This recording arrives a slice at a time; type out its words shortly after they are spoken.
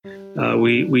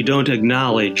we don't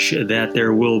acknowledge that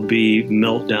there will be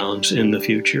meltdowns in the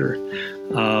future.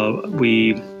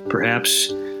 We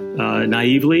perhaps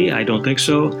naively, I don't think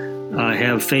so,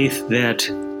 have faith that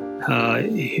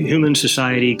human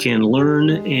society can learn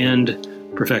and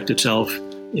perfect itself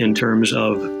in terms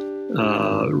of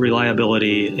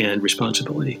reliability and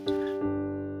responsibility.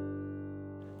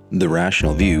 The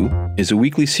Rational View is a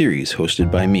weekly series hosted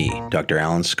by me, Dr.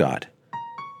 Alan Scott,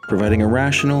 providing a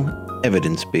rational,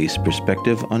 evidence-based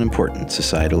perspective on important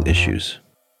societal issues.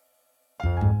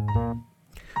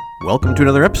 Welcome to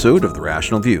another episode of The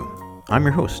Rational View. I'm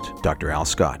your host, Dr. Al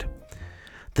Scott.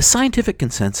 The scientific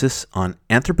consensus on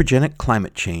anthropogenic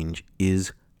climate change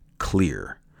is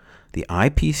clear. The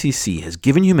IPCC has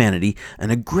given humanity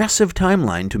an aggressive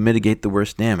timeline to mitigate the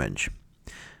worst damage.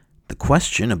 The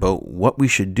question about what we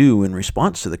should do in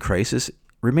response to the crisis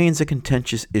remains a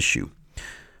contentious issue.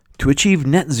 To achieve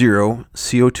net zero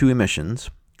CO2 emissions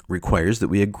requires that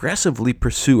we aggressively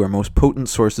pursue our most potent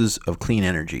sources of clean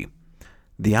energy.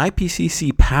 The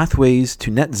IPCC pathways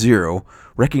to net zero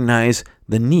recognize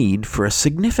the need for a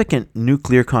significant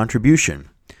nuclear contribution.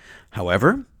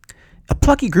 However, a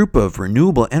plucky group of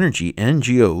renewable energy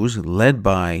NGOs led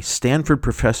by Stanford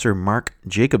professor Mark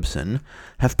Jacobson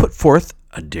have put forth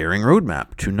a daring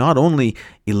roadmap to not only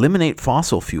eliminate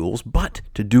fossil fuels, but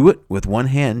to do it with one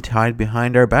hand tied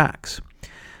behind our backs.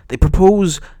 They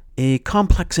propose a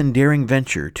complex and daring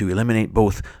venture to eliminate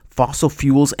both fossil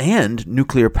fuels and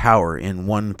nuclear power in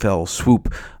one fell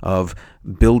swoop of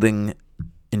building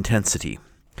intensity.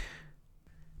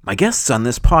 My guests on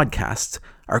this podcast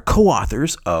are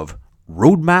co-authors of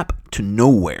Roadmap to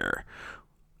Nowhere,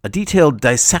 a detailed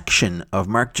dissection of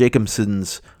Mark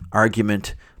Jacobson's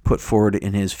argument put forward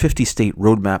in his 50-state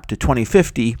roadmap to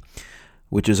 2050,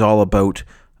 which is all about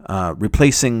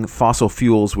replacing fossil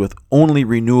fuels with only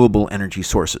renewable energy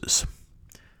sources.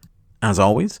 As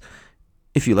always,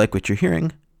 if you like what you're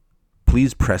hearing,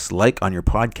 please press like on your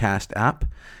podcast app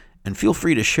and feel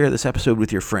free to share this episode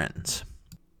with your friends.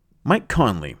 Mike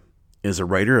Conley is a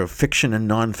writer of fiction and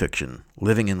nonfiction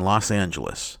living in Los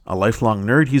Angeles. A lifelong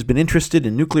nerd, he's been interested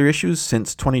in nuclear issues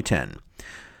since 2010.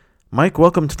 Mike,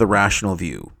 welcome to The Rational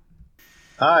View.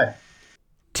 Hi.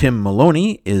 Tim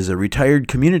Maloney is a retired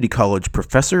community college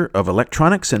professor of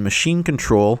electronics and machine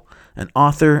control, an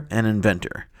author and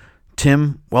inventor.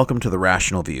 Tim, welcome to The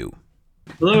Rational View.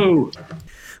 Hello.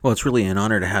 Well, it's really an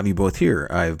honor to have you both here.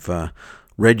 I've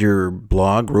read your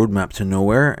blog, Roadmap to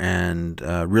Nowhere, and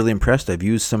really impressed. I've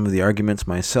used some of the arguments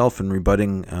myself in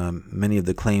rebutting many of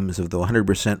the claims of the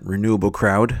 100% renewable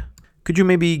crowd. Could you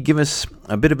maybe give us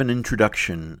a bit of an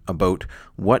introduction about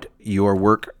what your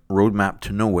work, Roadmap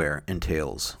to Nowhere,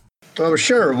 entails? Oh,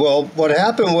 sure. Well, what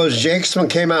happened was Jacobson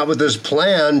came out with this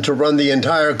plan to run the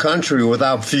entire country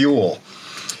without fuel.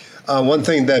 One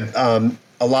thing that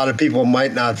a lot of people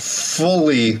might not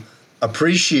fully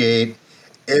appreciate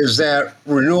is that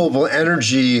renewable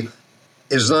energy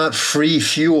is not free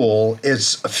fuel,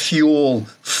 it's fuel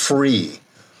free.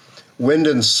 Wind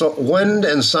and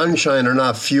sunshine are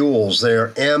not fuels. They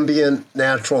are ambient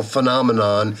natural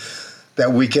phenomenon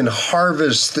that we can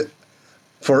harvest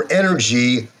for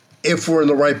energy if we're in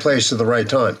the right place at the right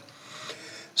time.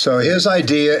 So his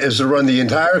idea is to run the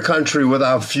entire country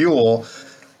without fuel,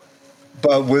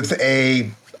 but with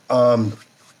a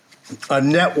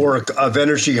network of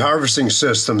energy harvesting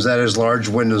systems, that is large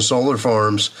wind and solar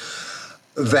farms,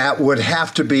 that would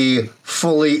have to be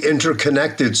fully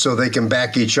interconnected so they can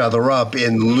back each other up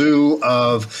in lieu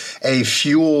of a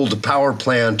fueled power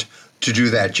plant to do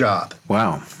that job.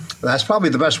 Wow. That's probably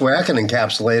the best way I can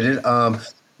encapsulate it.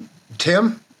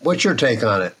 Tim, what's your take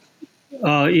on it?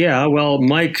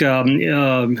 Mike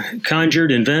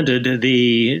invented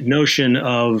the notion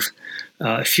of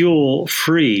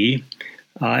fuel-free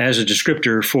as a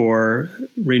descriptor for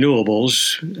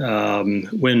renewables,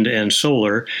 wind and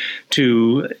solar,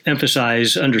 to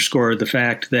underscore the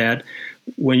fact that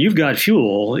when you've got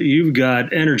fuel, you've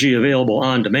got energy available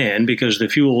on demand because the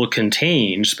fuel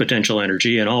contains potential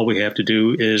energy, and all we have to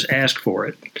do is ask for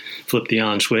it. Flip the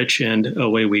on switch, and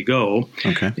away we go.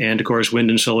 Okay. And, of course, wind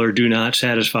and solar do not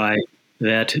satisfy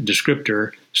that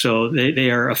descriptor, so they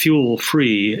are a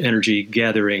fuel-free energy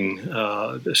gathering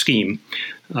scheme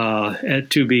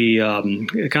to be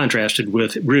contrasted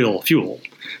with real fuel,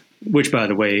 which, by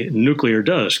the way, nuclear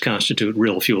does constitute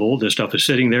real fuel. The stuff is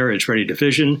sitting there. It's ready to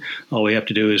fission. All we have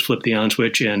to do is flip the on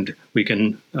switch, and we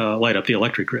can light up the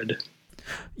electric grid.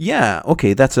 Yeah,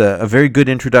 okay, that's a very good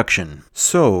introduction.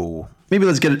 So maybe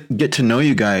let's get to know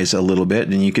you guys a little bit,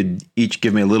 and you could each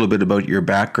give me a little bit about your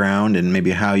background and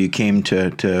maybe how you came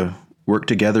to work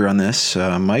together on this.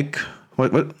 Mike,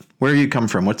 what Where do you come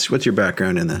from? What's your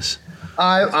background in this?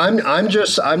 I'm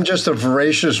just a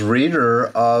voracious reader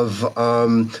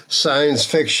of science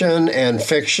fiction and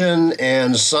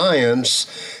science,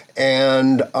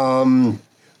 and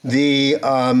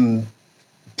the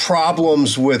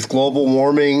problems with global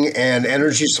warming and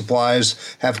energy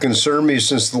supplies have concerned me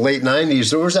since the late 90s.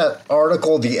 There was that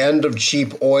article, The End of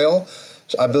Cheap Oil,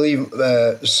 I believe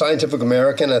Scientific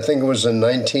American, I think it was in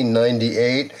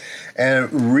 1998, and it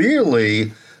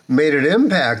really made an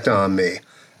impact on me.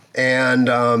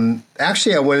 And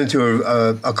actually, I went into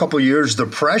a couple years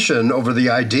depression over the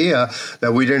idea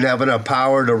that we didn't have enough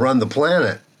power to run the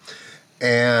planet.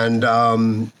 And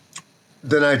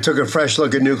then I took a fresh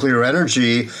look at nuclear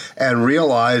energy and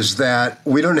realized that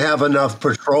we don't have enough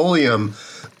petroleum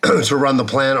to run the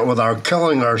planet without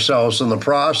killing ourselves in the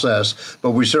process,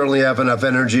 but we certainly have enough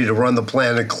energy to run the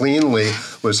planet cleanly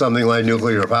with something like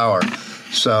nuclear power.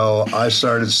 So I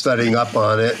started studying up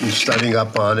on it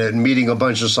and meeting a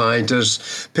bunch of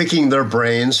scientists, picking their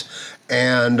brains,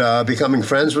 and becoming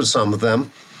friends with some of them.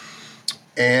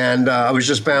 And I was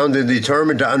just bound and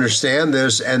determined to understand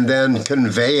this and then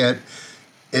convey it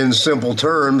in simple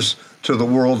terms to the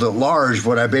world at large.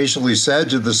 What I basically said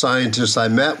to the scientists I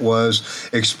met was,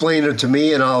 explain it to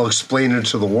me and I'll explain it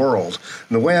to the world.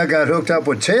 And the way I got hooked up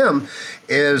with Tim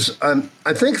is,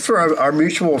 I think for our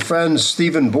mutual friend,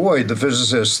 Stephen Boyd, the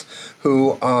physicist,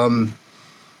 who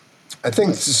I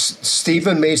think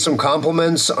Stephen made some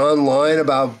compliments online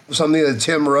about something that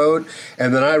Tim wrote,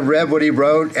 and then I read what he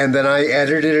wrote, and then I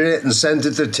edited it and sent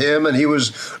it to Tim, and he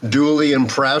was duly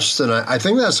impressed. And I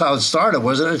think that's how it started,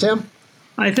 wasn't it, Tim?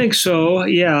 I think so,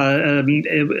 yeah.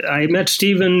 I met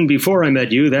Stephen before I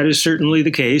met you. That is certainly the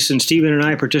case. And Stephen and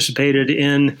I participated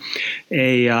in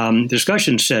a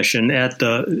discussion session at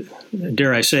the,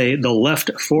 dare I say, the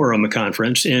Left Forum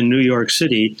conference in New York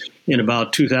City in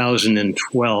about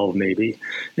 2012, maybe.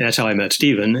 That's how I met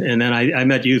Stephen. And then I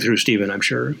met you through Stephen, I'm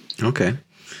sure. Okay.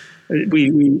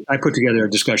 I put together a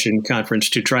discussion conference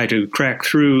to try to crack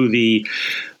through the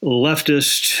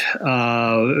leftist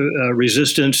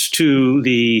resistance to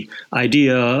the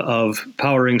idea of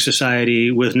powering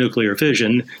society with nuclear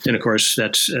fission. And of course,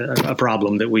 that's a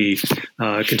problem that we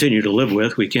continue to live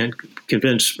with.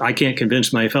 I can't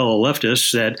convince my fellow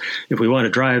leftists that if we want to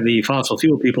drive the fossil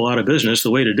fuel people out of business,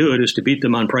 the way to do it is to beat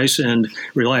them on price and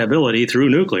reliability through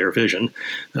nuclear fission.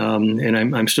 And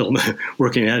I'm still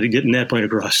working at getting that point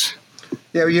across.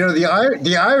 Yeah,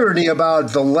 the irony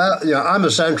about the left, I'm a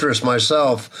centrist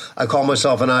myself. I call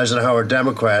myself an Eisenhower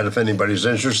Democrat, if anybody's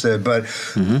interested. But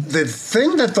the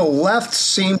thing that the left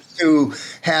seems to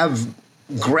have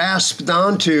grasped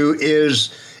onto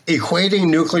is equating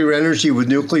nuclear energy with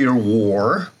nuclear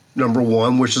war, number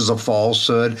one, which is a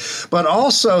falsehood. But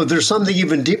also, there's something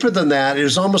even deeper than that.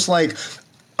 It's almost like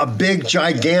a big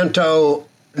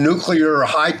nuclear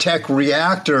high-tech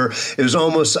reactor is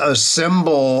almost a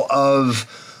symbol of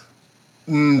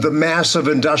the massive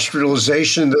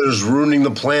industrialization that is ruining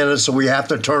the planet, so we have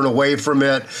to turn away from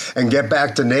it and get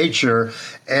back to nature.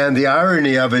 And the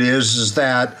irony of it is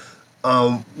that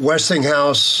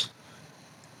Westinghouse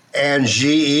and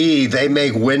GE, they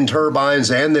make wind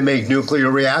turbines and they make nuclear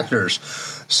reactors.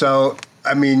 So,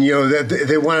 I mean,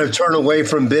 they want to turn away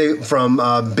from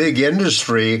big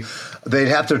industry. They'd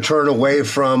have to turn away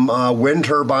from wind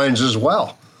turbines as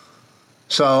well.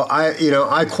 So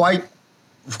I quite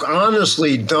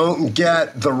honestly don't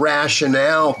get the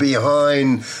rationale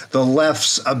behind the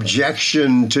left's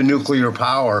objection to nuclear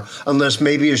power, unless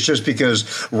maybe it's just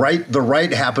because the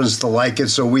right happens to like it,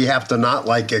 so we have to not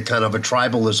like it, kind of a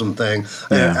tribalism thing.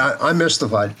 Yeah. I'm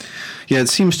mystified. Yeah, it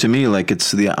seems to me like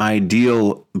it's the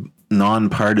ideal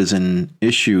nonpartisan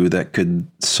issue that could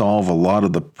solve a lot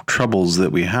of the troubles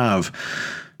that we have.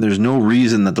 There's no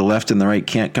reason that the left and the right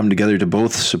can't come together to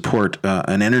both support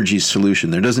an energy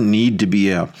solution. There doesn't need to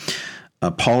be a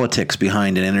politics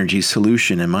behind an energy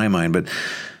solution in my mind. But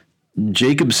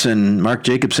Mark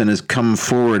Jacobson has come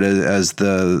forward as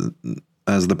the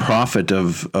prophet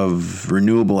of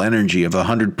renewable energy, of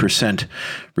 100%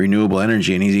 renewable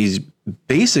energy, and he's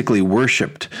basically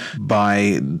worshipped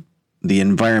by the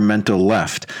environmental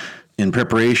left. In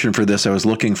preparation for this, I was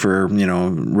looking for,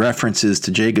 references to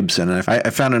Jacobson. And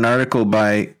I found an article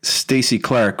by Stacey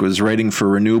Clark, who was writing for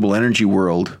Renewable Energy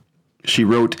World. She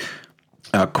wrote,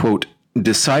 quote,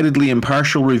 decidedly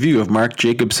impartial review of Mark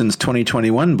Jacobson's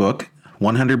 2021 book,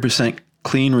 100%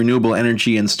 Clean Renewable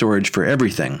Energy and Storage for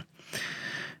Everything.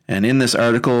 And in this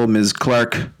article, Ms.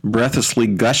 Clark breathlessly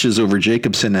gushes over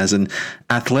Jacobson as an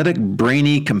athletic,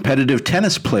 brainy, competitive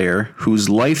tennis player whose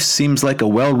life seems like a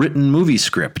well-written movie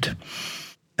script.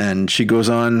 And she goes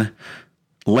on,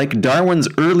 Like Darwin's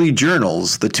early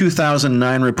journals, the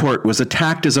 2009 report was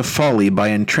attacked as a folly by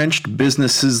entrenched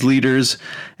businesses leaders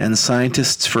and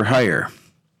scientists for hire.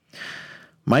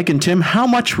 Mike and Tim, how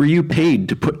much were you paid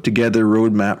to put together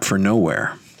Roadmap for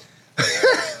Nowhere?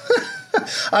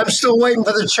 I'm still waiting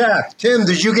for the check. Tim,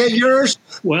 did you get yours?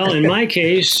 Well, in my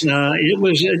case, it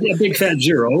was a big fat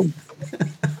zero.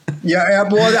 Yeah,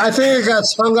 well, I think it got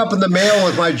hung up in the mail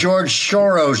with my George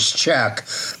Soros check.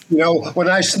 You know, when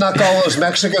I snuck all those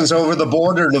Mexicans over the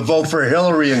border to vote for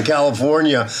Hillary in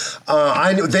California,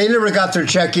 they never got their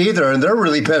check either, and they're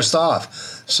really pissed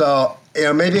off. So, you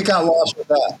know, maybe it got lost with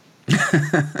that.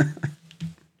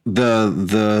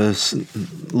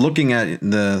 Looking at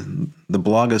the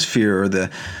blogosphere or the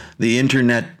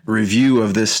internet review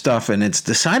of this stuff, and it's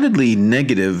decidedly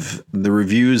negative, the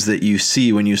reviews that you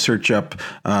see when you search up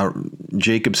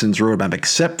Jacobson's roadmap,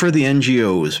 except for the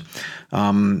NGOs.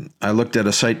 I looked at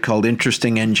a site called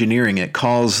Interesting Engineering. It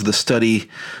calls the study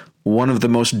one of the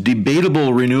most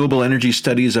debatable renewable energy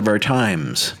studies of our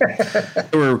times.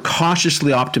 They were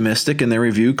cautiously optimistic in their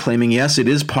review, claiming, yes, it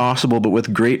is possible, but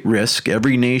with great risk.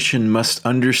 Every nation must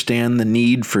understand the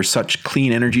need for such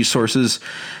clean energy sources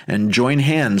and join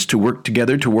hands to work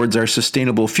together towards our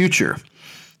sustainable future.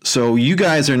 So you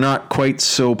guys are not quite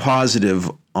so positive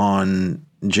on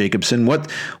Jacobson. What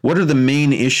are the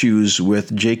main issues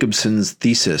with Jacobson's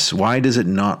thesis? Why does it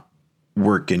not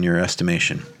work in your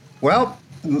estimation? Well,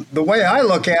 the way I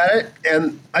look at it,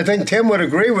 and I think Tim would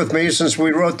agree with me since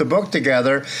we wrote the book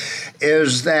together,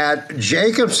 is that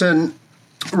Jacobson,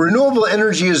 renewable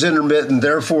energy is intermittent,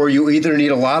 therefore you either need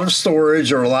a lot of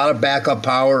storage or a lot of backup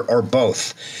power or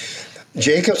both.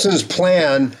 Jacobson's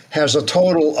plan has a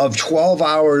total of 12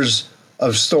 hours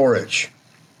of storage.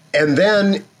 And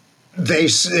then it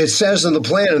says in the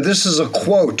plan, and this is a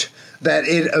quote, that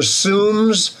it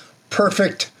assumes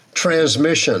perfect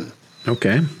transmission.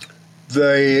 Okay.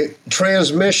 The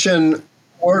transmission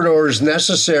corridors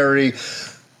necessary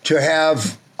to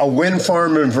have a wind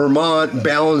farm in Vermont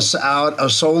balance out a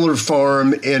solar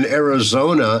farm in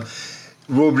Arizona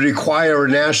would require a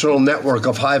national network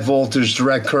of high voltage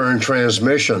direct current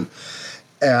transmission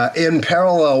in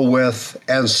parallel with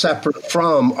and separate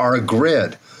from our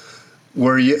grid,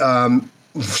 where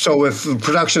so if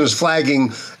production is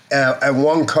flagging at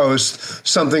one coast,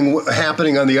 something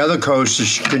happening on the other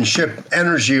coast can ship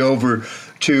energy over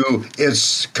to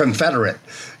its confederate,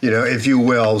 if you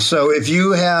will. So if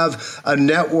you have a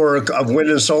network of wind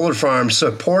and solar farms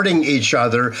supporting each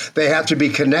other, they have to be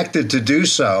connected to do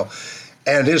so.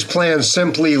 And his plan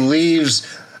simply leaves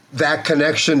that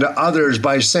connection to others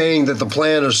by saying that the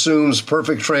plan assumes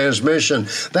perfect transmission.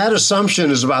 That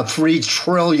assumption is about $3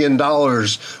 trillion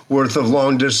worth of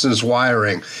long-distance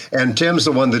wiring. And Tim's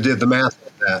the one that did the math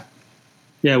on that.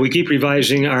 Yeah, we keep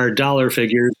revising our dollar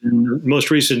figures. And the most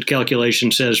recent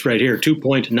calculation says right here,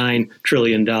 $2.9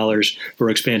 trillion for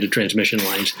expanded transmission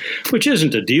lines, which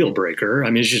isn't a deal breaker.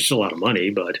 I mean, it's just a lot of money,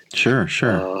 but Sure.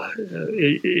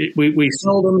 We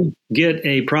seldom get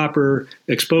a proper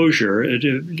exposure,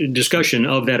 discussion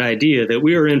of that idea that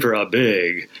we are in for a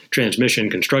big transmission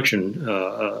construction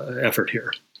effort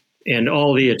here. And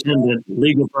all the attendant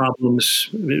legal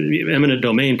problems, eminent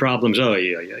domain problems, Oh,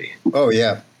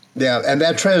 yeah. Yeah, and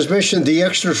that transmission, the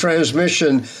extra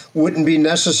transmission, wouldn't be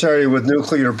necessary with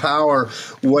nuclear power.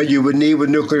 What you would need with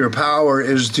nuclear power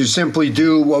is to simply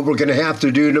do what we're going to have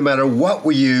to do no matter what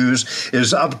we use,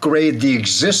 is upgrade the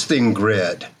existing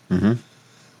grid,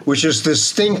 which is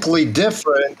distinctly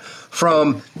different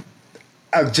from,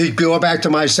 to go back to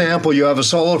my sample, you have a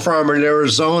solar farm in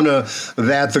Arizona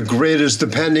that the grid is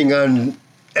depending on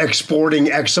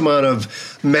exporting X amount of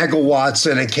megawatts,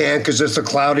 and it can't because it's a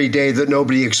cloudy day that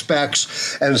nobody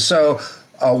expects. And so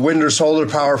wind or solar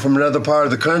power from another part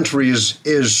of the country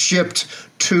is shipped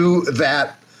to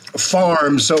that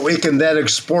farm so it can then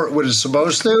export what it's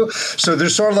supposed to. So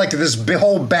there's sort of like this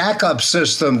whole backup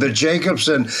system that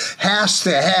Jacobson has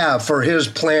to have for his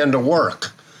plan to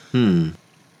work. And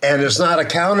it's not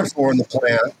accounted for in the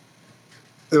plan.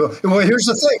 Well, here's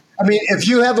the thing. I mean, if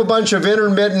you have a bunch of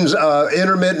intermittent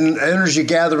energy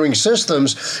gathering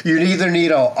systems, you either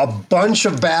need a bunch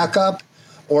of backup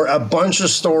or a bunch of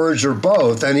storage or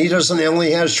both. And he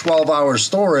only has 12-hour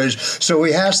storage, so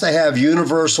he has to have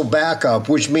universal backup,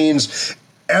 which means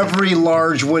every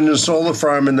large wind and solar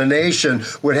farm in the nation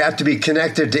would have to be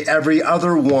connected to every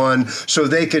other one so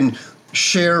they can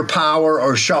share power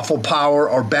or shuffle power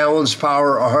or balance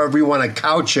power or however you want to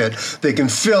couch it. They can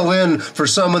fill in for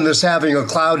someone that's having a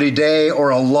cloudy day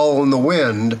or a lull in the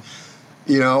wind,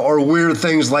 or weird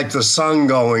things like the sun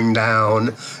going down.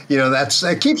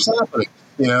 That keeps happening.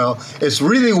 It's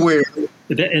really weird.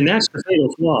 And that's the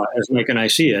fatal flaw, as Mike and I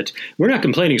see it. We're not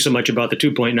complaining so much about the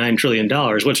 $2.9 trillion.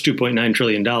 What's $2.9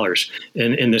 trillion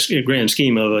in this grand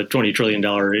scheme of a $20 trillion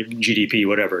GDP,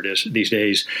 whatever it is these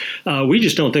days? We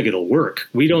just don't think it'll work.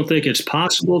 We don't think it's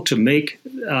possible to make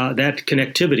that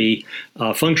connectivity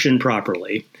function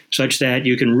properly, such that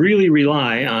you can really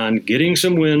rely on getting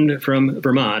some wind from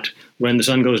Vermont when the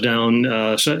sun goes down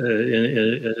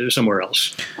somewhere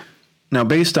else. Now,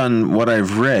 based on what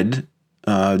I've read,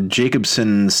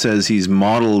 Jacobson says he's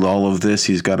modeled all of this.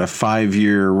 He's got a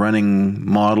 5-year running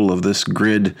model of this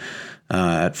grid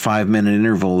at 5-minute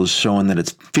intervals showing that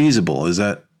it's feasible. Is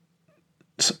that,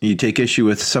 you take issue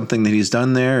with something that he's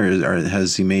done there, or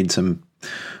has he made some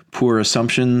poor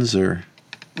assumptions? Or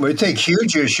we take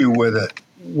huge issue with it.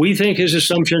 We think his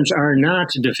assumptions are not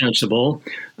defensible.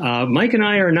 Mike and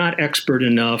I are not expert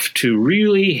enough to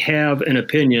really have an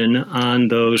opinion on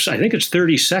those, I think it's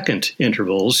 30-second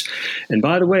intervals. And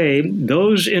by the way,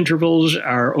 those intervals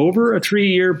are over a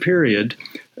 3-year period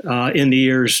in the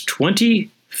years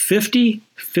 2050,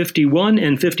 51,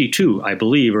 and 52, I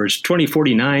believe, or it's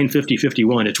 2049, 50,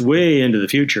 51. It's way into the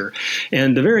future.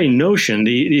 And the very notion,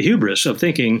 the hubris of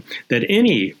thinking that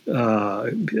any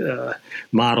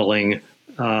modeling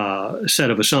set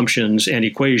of assumptions and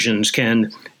equations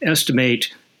can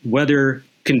estimate weather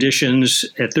conditions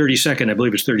at 30-second, I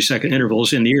believe it's 30-second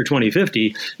intervals in the year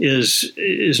 2050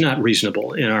 is not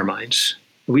reasonable in our minds.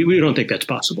 We don't think that's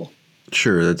possible.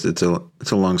 Sure, it's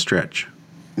a long stretch.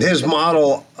 His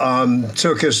model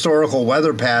took historical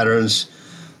weather patterns.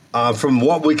 From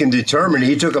what we can determine,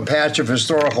 he took a patch of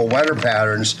historical weather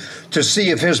patterns to see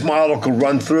if his model could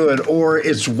run through it, or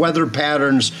its weather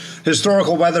patterns,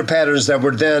 historical weather patterns that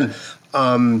were then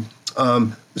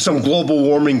some global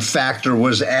warming factor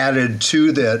was added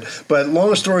to that. But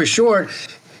long story short,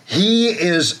 he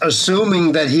is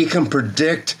assuming that he can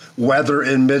predict weather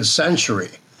in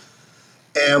mid-century.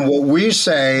 And what we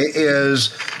say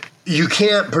is, you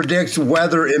can't predict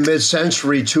weather in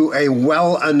mid-century to a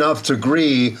well enough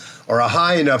degree or a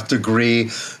high enough degree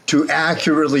to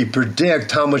accurately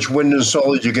predict how much wind and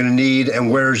solar you're going to need and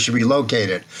where it should be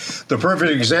located. The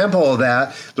perfect example of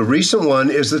that, the recent one,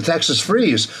 is the Texas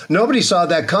freeze. Nobody saw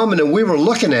that coming, and we were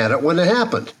looking at it when it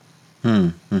happened.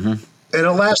 Mm-hmm. And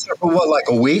it lasted for, like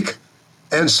a week?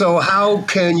 And so how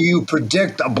can you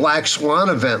predict a black swan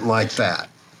event like that?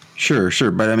 Sure.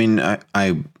 But I mean,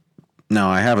 Now,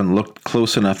 I haven't looked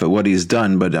close enough at what he's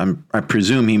done, but I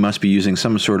presume he must be using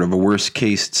some sort of a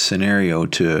worst-case scenario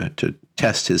to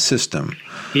test his system.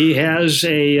 He has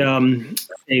a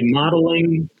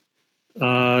modeling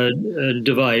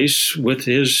device with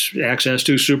his access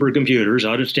to supercomputers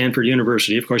out at Stanford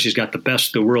University. Of course, he's got the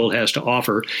best the world has to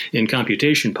offer in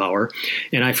computation power.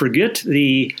 And I forget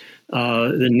the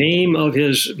name of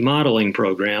his modeling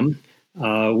program.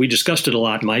 We discussed it a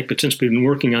lot, Mike, but since we've been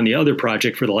working on the other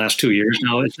project for the last 2 years,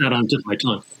 now it's not on the tip of my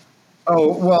tongue.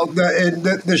 Oh, well,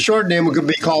 the short name could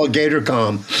be called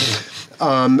GatorCom.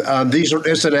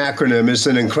 It's an acronym. It's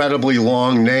an incredibly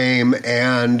long name,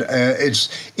 and it's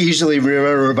easily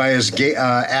remembered by his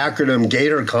acronym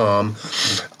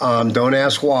GatorCom. Don't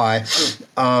ask why.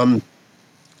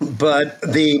 But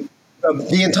the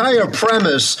entire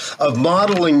premise of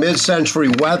modeling mid-century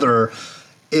weather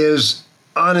is,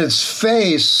 on its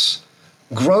face,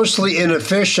 grossly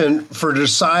inefficient for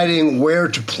deciding where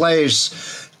to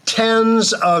place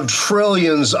tens of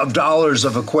trillions of dollars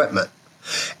of equipment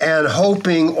and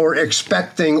hoping or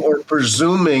expecting or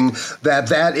presuming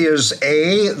that is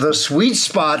A, the sweet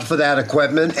spot for that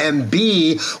equipment, and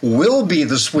B, will be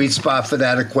the sweet spot for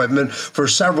that equipment for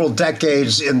several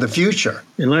decades in the future.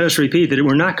 And let us repeat that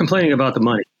we're not complaining about the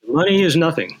money. Money is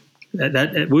nothing.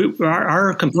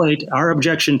 Our complaint, our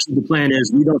objection to the plan is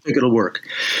we don't think it'll work.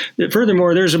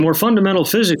 Furthermore, there's a more fundamental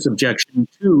physics objection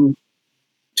to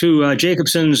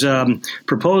Jacobson's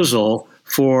proposal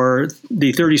for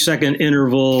the 30-second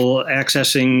interval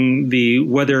accessing the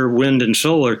weather, wind, and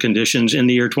solar conditions in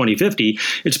the year 2050.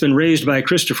 It's been raised by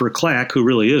Christopher Clack, who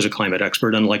really is a climate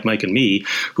expert, unlike Mike and me,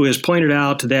 who has pointed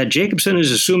out that Jacobson is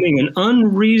assuming an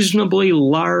unreasonably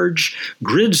large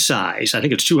grid size. I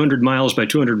think it's 200 miles by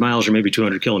 200 miles or maybe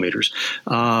 200 kilometers,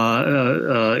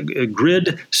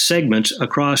 grid segments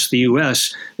across the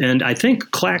U.S. And I think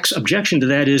Clack's objection to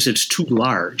that is it's too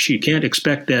large. You can't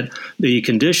expect that the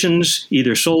conditions,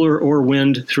 either solar or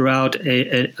wind, throughout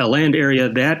a land area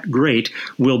that great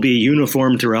will be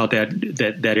uniform throughout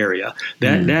that area.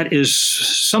 That is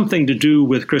something to do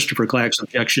with Christopher Clack's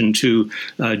objection to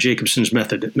Jacobson's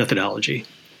methodology.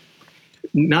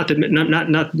 Not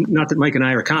that Mike and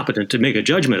I are competent to make a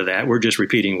judgment of that. We're just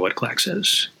repeating what Clack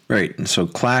says. Right. And so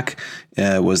Clack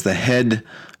was the head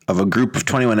a group of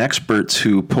 21 experts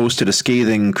who posted a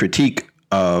scathing critique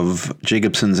of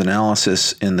Jacobson's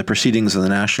analysis in the Proceedings of the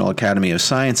National Academy of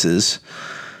Sciences.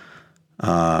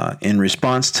 In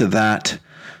response to that,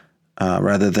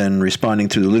 rather than responding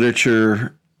through the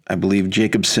literature, I believe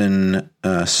Jacobson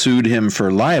sued him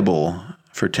for libel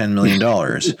for $10 million.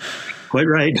 Quite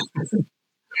right.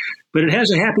 But it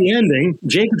has a happy ending.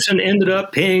 Jacobson ended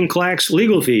up paying Clack's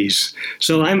legal fees.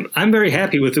 So I'm very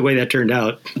happy with the way that turned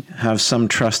out. Have some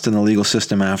trust in the legal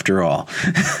system after all.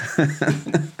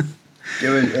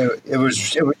 It was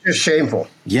just shameful.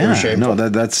 Yeah, no,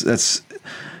 that's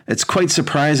it's quite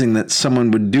surprising that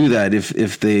someone would do that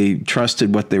if they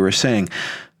trusted what they were saying.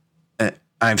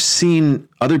 I've seen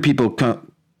other people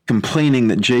complaining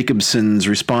that Jacobson's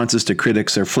responses to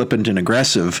critics are flippant and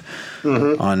aggressive.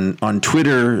 Mm-hmm. On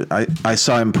Twitter, I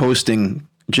saw him posting.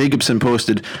 Jacobson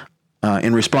posted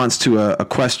in response to a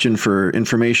question for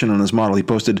information on his model. He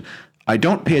posted, "I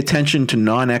don't pay attention to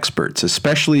non-experts,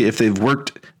 especially if they've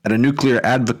worked at a nuclear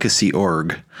advocacy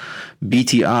org,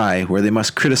 BTI, where they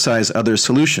must criticize other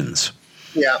solutions."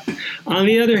 Yeah. On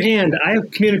the other hand, I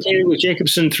have communicated with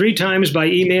Jacobson 3 times by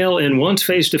email and once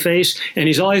face-to-face, and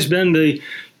he's always been the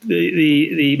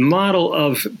model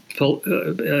of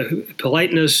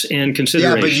politeness and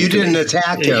consideration. Yeah, but you didn't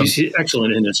attack him. He's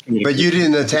excellent in this communication. But you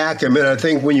didn't attack him, and I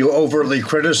think when you overtly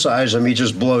criticize him, he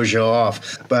just blows you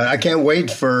off. But I can't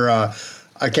wait for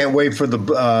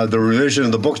the revision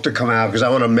of the books to come out because I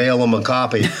want to mail him a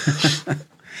copy.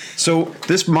 So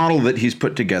this model that he's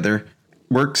put together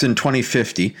works in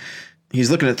 2050. He's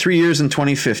looking at 3 years in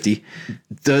 2050.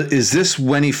 Is this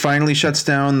when he finally shuts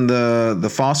down the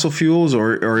fossil fuels,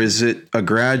 or is it a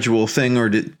gradual thing,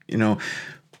 or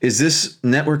is this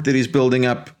network that he's building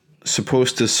up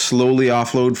supposed to slowly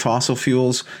offload fossil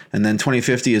fuels, and then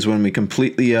 2050 is when we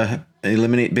completely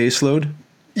eliminate baseload?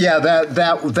 Yeah,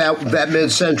 that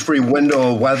mid-century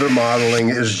window of weather modeling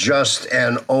is just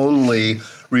and only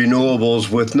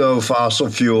renewables with no fossil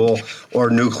fuel or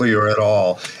nuclear at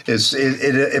all.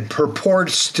 It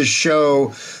purports to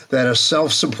show that a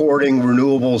self-supporting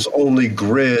renewables only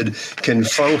grid can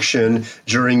function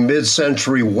during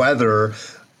mid-century weather.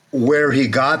 Where he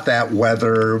got that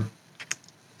weather,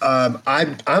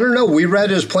 I don't know. We read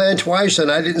his plan twice, and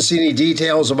I didn't see any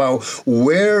details about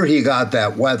where he got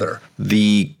that weather.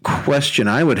 The question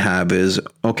I would have is,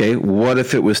 okay, what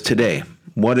if it was today?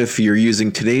 What if you're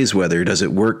using today's weather? Does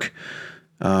it work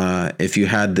if you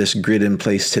had this grid in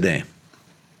place today?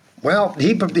 Well,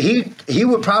 he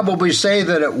would probably say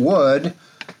that it would,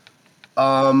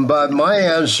 but my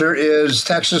answer is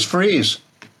Texas freeze.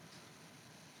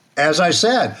 As I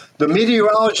said, the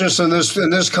meteorologists in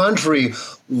this country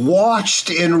watched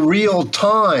in real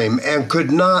time and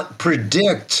could not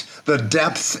predict the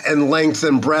depth and length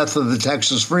and breadth of the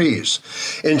Texas freeze.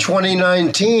 In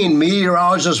 2019,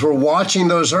 meteorologists were watching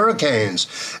those hurricanes,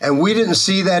 and we didn't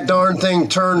see that darn thing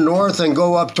turn north and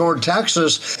go up toward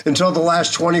Texas until the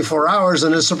last 24 hours,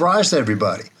 and it surprised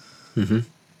everybody. Mm-hmm.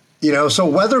 So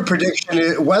weather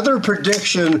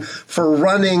prediction for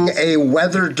running a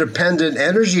weather-dependent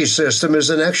energy system is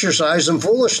an exercise in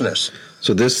foolishness.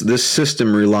 So this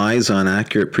system relies on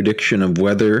accurate prediction of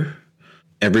weather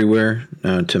everywhere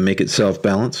to make itself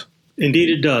balance? Indeed,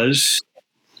 it does.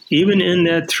 Even in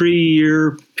that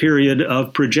 3-year period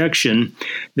of projection,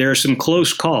 there are some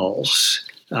close calls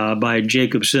by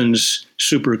Jacobson's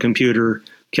supercomputer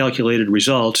calculated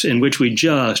results in which we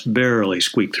just barely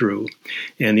squeak through.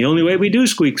 And the only way we do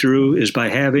squeak through is by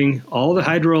having all the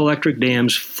hydroelectric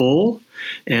dams full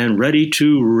and ready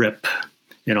to rip.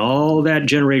 And all that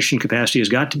generation capacity has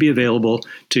got to be available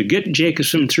to get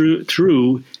Jacobson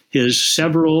through his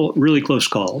several really close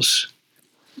calls.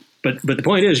 But the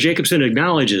point is, Jacobson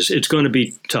acknowledges it's going to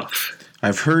be tough.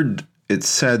 I've heard it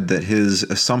said that his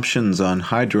assumptions on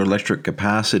hydroelectric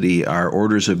capacity are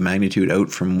orders of magnitude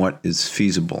out from what is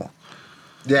feasible.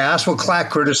 Yeah, that's what Clack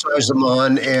criticized him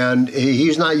on, and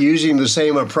he's not using the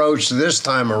same approach this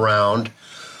time around.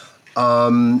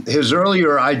 His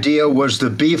earlier idea was to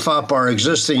beef up our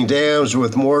existing dams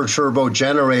with more turbo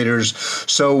generators,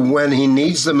 so when he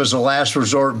needs them as a last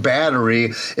resort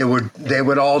battery, they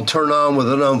would all turn on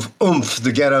with enough oomph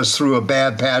to get us through a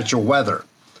bad patch of weather.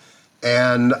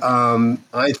 And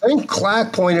I think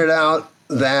Clack pointed out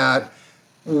that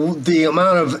the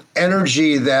amount of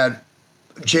energy that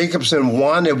Jacobson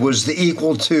wanted was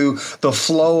equal to the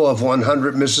flow of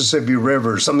 100 Mississippi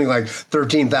rivers, something like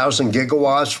 13,000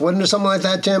 gigawatts. Wasn't it something like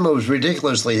that, Tim? It was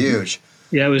ridiculously huge.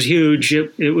 Yeah, it was huge.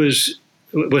 It was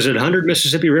it 100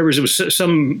 Mississippi rivers? It was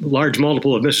some large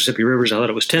multiple of Mississippi rivers. I thought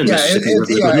it was 10 Mississippi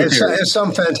rivers. Yeah, it's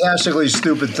some fantastically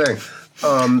stupid thing.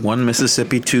 One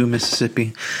Mississippi, two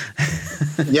Mississippi.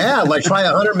 Yeah, like try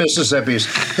 100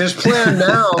 Mississippis. His plan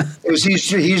now is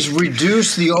he's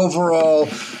reduced the overall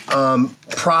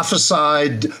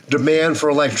prophesied demand for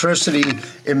electricity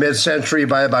in mid-century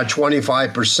by about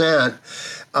 25%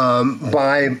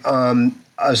 by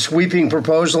a sweeping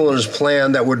proposal in his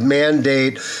plan that would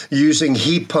mandate using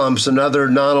heat pumps and other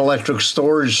non-electric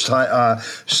storage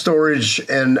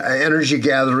and energy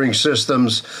gathering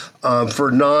systems for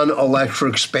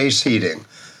non-electric space heating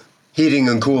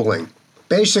and cooling.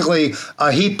 Basically,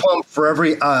 a heat pump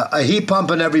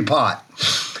in every pot,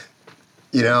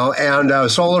 and a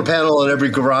solar panel on every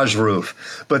garage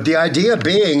roof. But the idea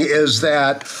being is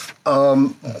that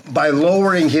by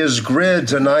lowering his grid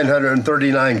to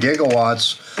 939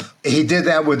 gigawatts, he did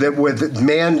that with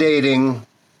mandating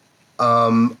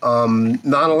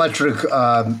non-electric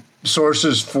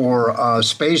sources for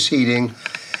space heating,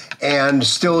 and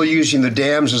still using the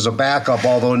dams as a backup,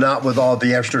 although not with all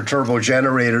the extra turbo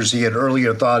generators he had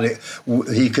earlier thought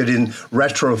he could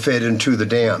retrofit into the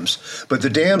dams. But the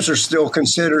dams are still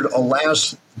considered a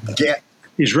last get.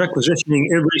 He's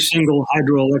requisitioning every single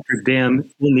hydroelectric dam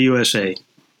in the USA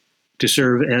to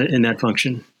serve in that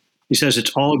function. He says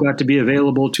it's all got to be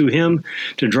available to him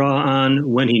to draw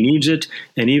on when he needs it.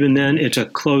 And even then, it's a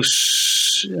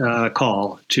close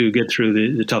call to get through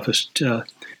the toughest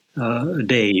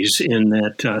days in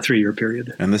that 3-year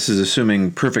period. And this is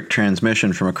assuming perfect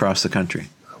transmission from across the country.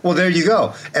 Well, there you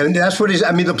go. And that's what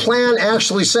the plan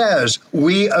actually says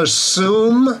we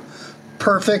assume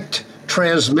perfect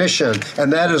transmission,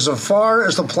 and that is as far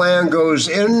as the plan goes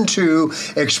into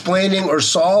explaining or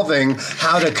solving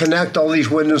how to connect all these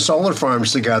wind and solar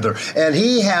farms together. And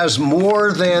he has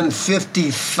more than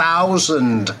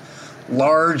 50,000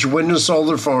 large wind and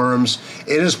solar farms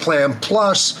in his plan,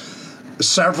 plus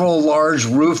several large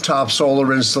rooftop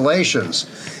solar installations.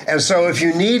 And so if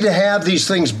you need to have these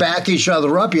things back each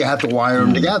other up, you have to wire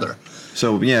them together.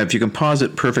 So yeah, if you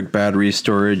composite perfect battery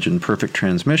storage and perfect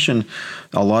transmission,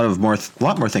 a lot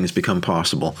more things become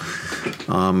possible.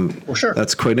 Well, sure.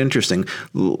 That's quite interesting.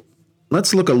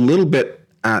 Let's look a little bit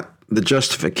at the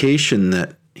justification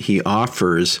that he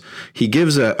offers. He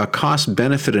gives a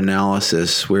cost-benefit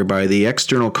analysis whereby the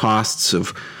external costs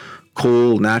of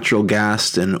coal, natural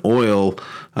gas, and oil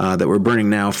that we're burning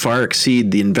now far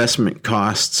exceed the investment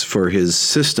costs for his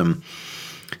system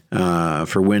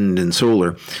for wind and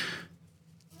solar.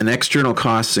 And external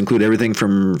costs include everything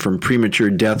from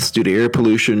premature deaths due to air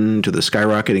pollution to the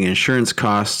skyrocketing insurance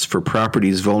costs for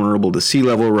properties vulnerable to sea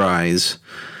level rise.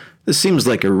 This seems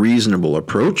like a reasonable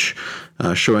approach,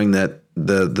 showing that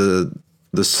the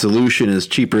solution is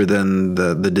cheaper than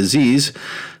the disease.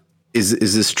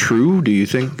 Is this true, do you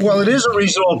think? Well, it is a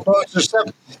reasonable approach,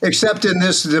 except in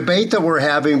this debate that we're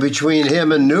having between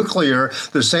him and nuclear,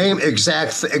 the same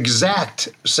exact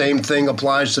same thing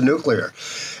applies to nuclear.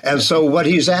 And so what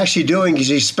he's actually doing is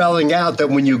he's spelling out that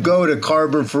when you go to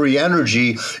carbon-free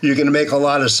energy, you're going to make a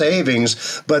lot of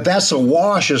savings. But that's a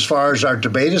wash as far as our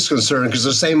debate is concerned, because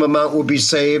the same amount will be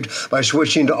saved by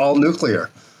switching to all nuclear.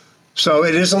 So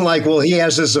it isn't like, well, he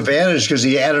has this advantage because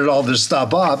he added all this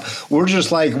stuff up. We're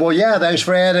just like, well, yeah, thanks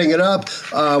for adding it up.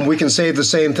 We can save the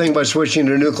same thing by switching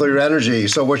to nuclear energy.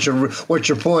 So what's your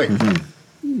point?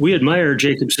 Mm-hmm. We admire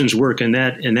Jacobson's work in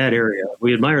that area.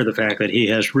 We admire the fact that he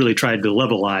has really tried to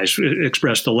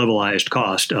express the levelized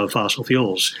cost of fossil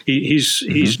fuels.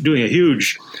 He's doing a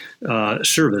huge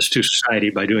service to society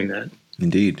by doing that.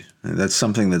 Indeed, that's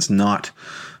something that's not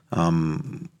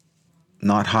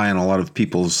high on a lot of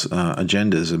people's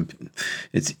agendas.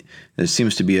 There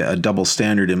seems to be a double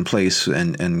standard in place,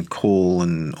 and coal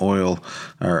and oil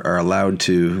are allowed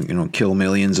to kill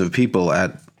millions of people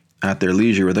at their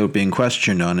leisure without being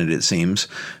questioned on it seems,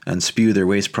 and spew their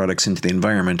waste products into the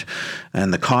environment.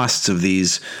 And the costs of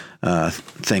these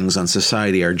things on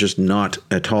society are just not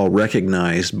at all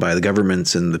recognized by the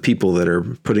governments and the people that are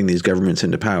putting these governments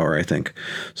into power, I think.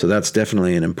 So that's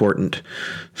definitely an important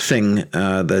thing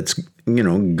that's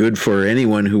good for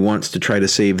anyone who wants to try to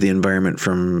save the environment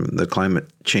from the climate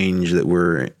change that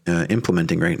we're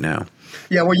implementing right now.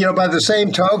 Yeah, well, by the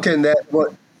same token that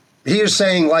what he is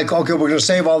saying, like, okay, we're going to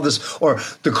save all this, or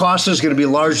the cost is going to be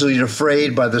largely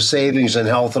defrayed by the savings in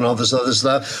health and all this other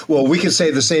stuff. Well, we could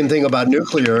say the same thing about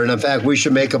nuclear. And in fact, we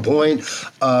should make a point,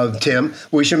 Tim,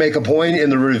 we should make a point in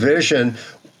the revision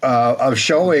of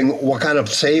showing what kind of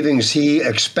savings he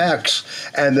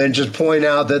expects, and then just point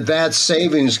out that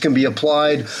savings can be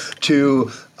applied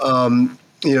to,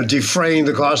 defraying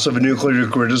the cost of a nuclear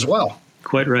grid as well.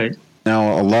 Quite right.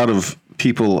 Now, a lot of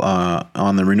people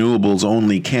on the renewables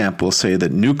only camp will say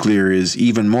that nuclear is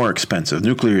even more expensive.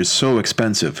 Nuclear is so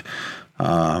expensive.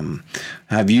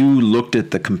 Have you looked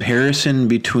at the comparison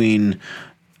between,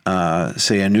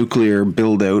 say, a nuclear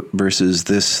build-out versus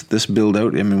this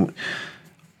build-out? I mean,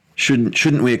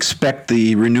 shouldn't we expect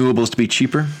the renewables to be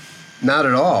cheaper? Not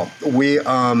at all.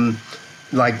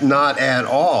 Not at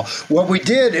all. What we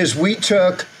did is we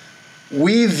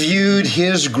viewed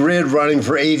his grid running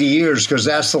for 80 years because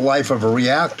that's the life of a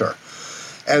reactor.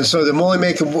 And so the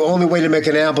only way to make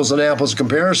an apples and apples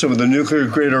comparison with the nuclear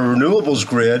grid or renewables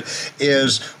grid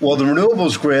is, well, the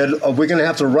renewables grid, we're going to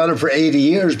have to run it for 80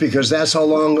 years because that's how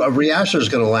long a reactor is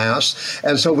going to last.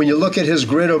 And so when you look at his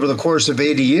grid over the course of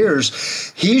 80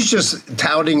 years, he's just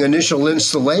touting initial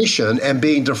installation and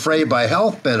being defrayed by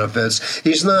health benefits.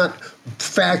 He's not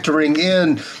factoring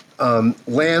in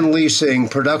land leasing,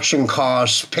 production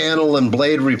costs, panel and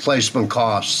blade replacement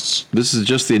costs. This is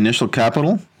just the initial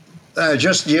capital?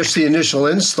 Just the initial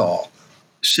install.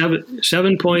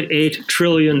 $7.8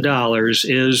 trillion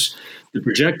is the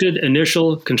projected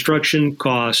initial construction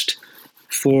cost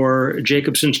for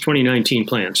Jacobson's 2019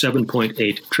 plan,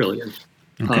 $7.8 trillion.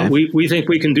 Okay. We think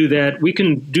we can do that. We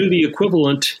can do the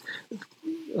equivalent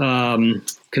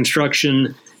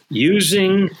construction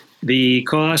using the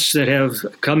costs that have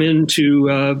come into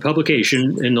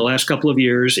publication in the last couple of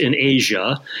years in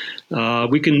Asia.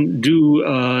 We can do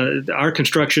our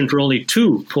construction for only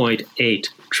 $2.8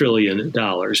 trillion.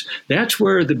 That's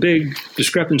where the big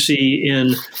discrepancy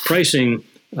in pricing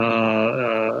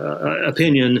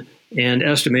opinion and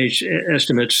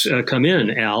estimates come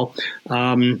in, Al.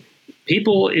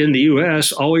 People in the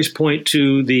U.S. always point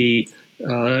to the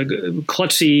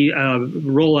klutzy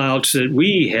rollouts that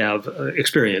we have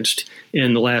experienced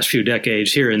in the last few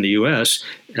decades here in the U.S.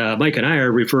 Mike and I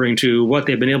are referring to what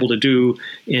they've been able to do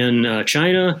in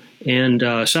China and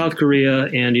South Korea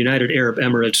and United Arab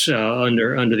Emirates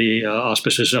under the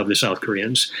auspices of the South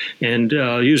Koreans, and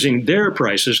using their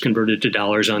prices converted to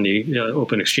dollars on the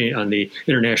open exchange, on the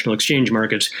international exchange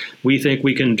markets. We think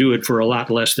we can do it for a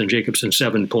lot less than Jacobson's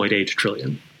 $7.8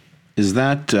 trillion. Is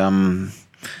that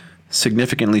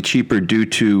significantly cheaper due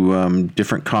to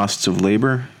different costs of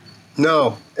labor?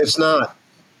 No, it's not.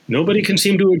 Nobody can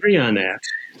seem to agree on that.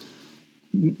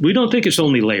 We don't think it's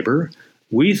only labor.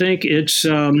 We think it's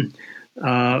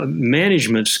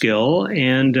management skill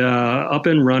and up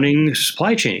and running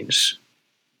supply chains.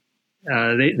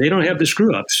 They don't have the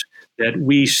screw-ups that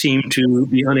we seem to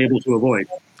be unable to avoid.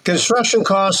 Construction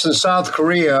costs in South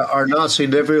Korea are not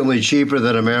significantly cheaper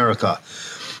than America.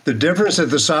 The difference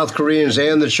that the South Koreans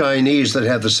and the Chinese that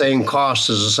have the same costs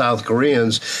as the South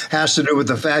Koreans has to do with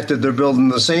the fact that they're building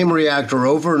the same reactor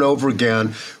over and over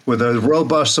again with a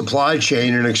robust supply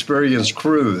chain and experienced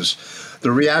crews.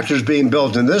 The reactors being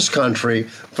built in this country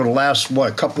for the last,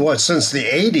 since the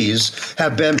 80s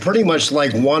have been pretty much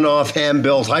like one-off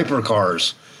hand-built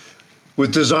hypercars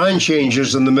with design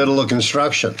changes in the middle of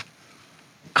construction.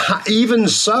 Even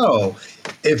so,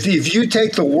 if you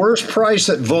take the worst price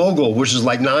at Vogtle, which is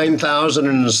like $9,000 an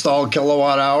installed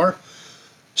kilowatt hour,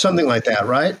 something like that,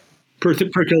 right? Per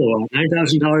kilowatt,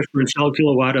 $9,000 per installed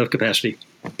kilowatt of capacity.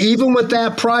 Even with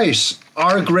that price,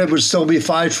 our grid would still be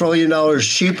 $5 trillion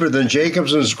cheaper than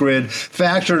Jacobson's grid,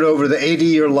 factored over the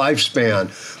 80-year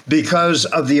lifespan, because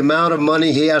of the amount of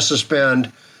money he has to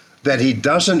spend that he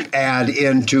doesn't add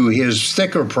into his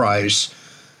sticker price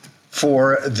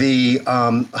for the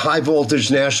high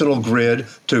voltage national grid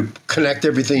to connect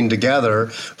everything together,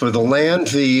 for the land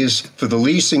fees, for the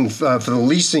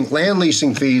land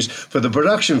leasing fees, for the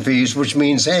production fees, which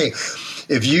means, hey,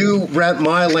 if you rent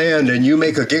my land and you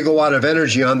make a gigawatt of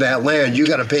energy on that land, you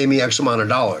got to pay me X amount of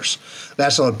dollars.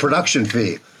 That's a production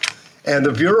fee. And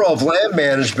the Bureau of Land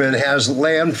Management has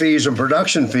land fees and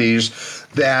production fees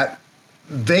that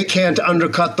they can't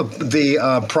undercut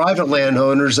the private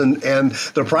landowners, and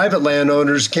the private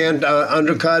landowners can't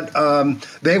undercut.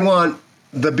 They want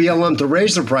the BLM to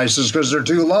raise their prices because they're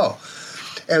too low.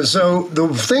 And so the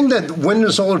thing that wind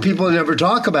and solar people never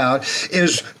talk about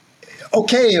is,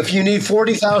 okay, if you need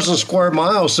 40,000 square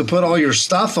miles to put all your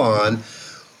stuff on,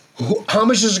 how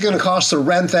much is it going to cost to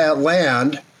rent that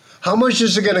land? How much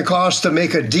is it going to cost to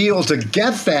make a deal to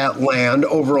get that land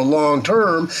over a long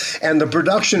term, and the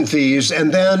production fees?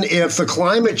 And then if the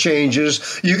climate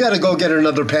changes, you got to go get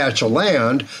another patch of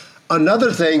land.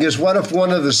 Another thing is, what if one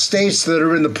of the states that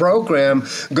are in the program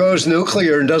goes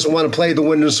nuclear and doesn't want to play the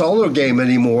wind and solar game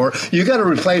anymore? You got to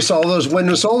replace all those wind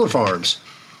and solar farms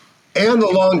and the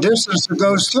long distance that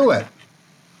goes to it.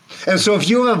 And so if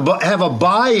you have a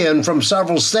buy-in from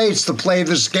several states to play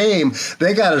this game,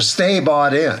 they got to stay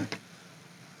bought in.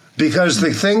 Because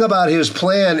the thing about his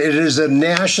plan, it is a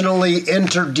nationally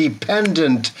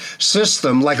interdependent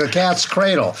system, like a cat's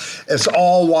cradle. It's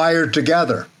all wired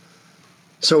together.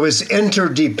 So it's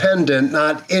interdependent,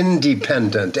 not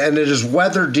independent. And it is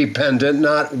weather dependent,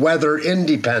 not weather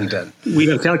independent. We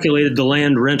have calculated the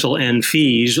land rental and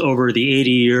fees over the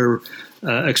 80-year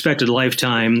expected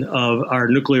lifetime of our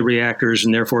nuclear reactors,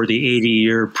 and therefore the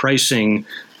 80-year pricing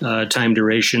time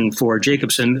duration for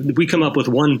Jacobson. We come up with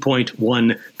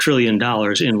 $1.1 trillion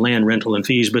in land rental and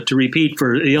fees. But to repeat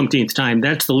for the umpteenth time,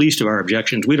 that's the least of our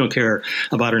objections. We don't care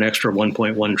about an extra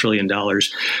 $1.1 trillion.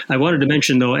 I wanted to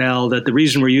mention, though, Al, that the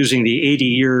reason we're using the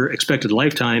 80-year expected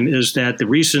lifetime is that the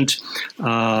recent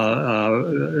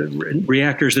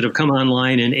reactors that have come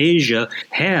online in Asia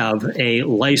have a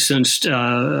licensed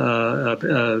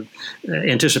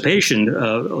anticipation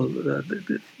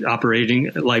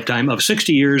operating lifetime of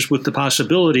 60 years with the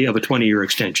possibility of a 20-year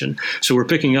extension. So we're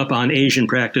picking up on Asian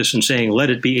practice and saying, let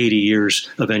it be 80 years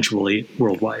eventually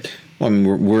worldwide. Well, I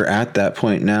mean, we're at that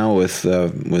point now with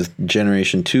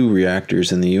Generation 2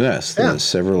 reactors in the U.S. Yeah.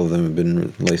 Several of them have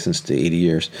been licensed to 80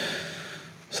 years.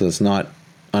 So it's not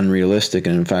unrealistic,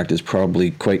 and in fact is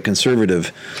probably quite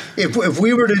conservative. If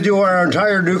we were to do our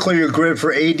entire nuclear grid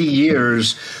for 80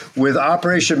 years with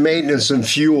operation, maintenance, and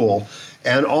fuel,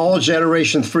 and all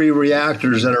Generation 3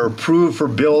 reactors that are approved for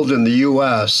build in the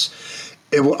U.S.,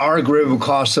 our grid would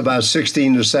cost about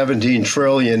 16 to 17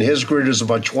 trillion. His grid is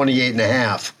about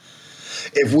 28.5.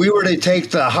 If we were to take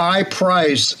the high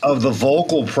price of the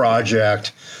Vogtle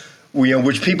project,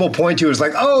 which people point to as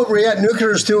like, oh, nuclear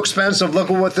is too expensive,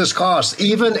 look at what this costs.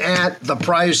 Even at the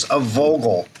price of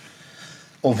Vogtle,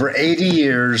 over 80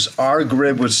 years, our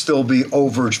grid would still be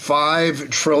over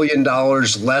 $5 trillion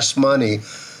less money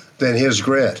than his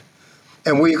grid.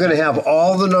 And we're going to have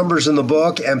all the numbers in the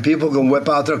book, and people can whip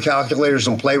out their calculators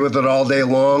and play with it all day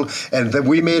long. And that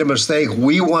we made a mistake,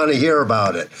 we want to hear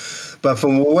about it. But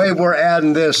from the way we're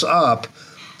adding this up,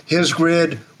 his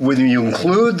grid, when you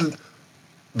include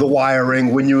the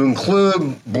wiring, when you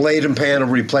include blade and panel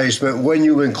replacement, when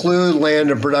you include land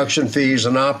and production fees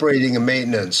and operating and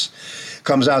maintenance,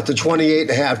 comes out to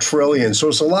 $28.5 trillion. So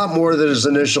it's a lot more than his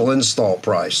initial install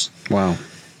price. Wow.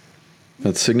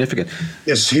 That's significant.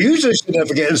 It's hugely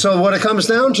significant. And so what it comes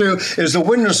down to is the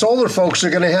wind and solar folks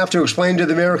are going to have to explain to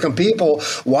the American people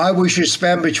why we should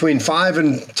spend between 5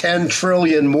 and 10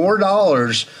 trillion more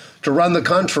dollars to run the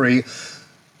country,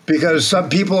 because some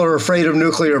people are afraid of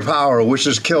nuclear power, which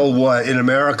has killed in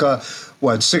America,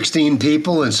 16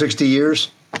 people in 60 years?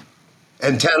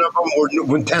 And 10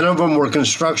 of them were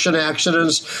construction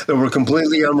accidents that were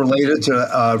completely unrelated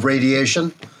to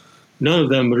radiation. None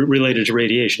of them were related to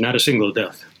radiation, not a single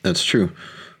death. That's true.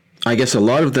 I guess a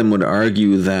lot of them would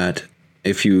argue that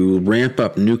if you ramp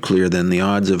up nuclear, then the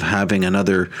odds of having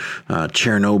another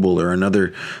Chernobyl or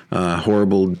another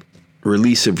horrible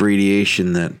release of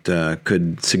radiation that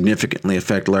could significantly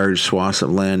affect large swaths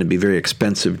of land and be very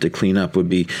expensive to clean up would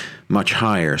be much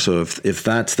higher. So if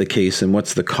that's the case, then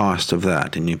what's the cost of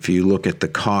that? And if you look at the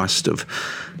cost of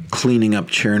cleaning up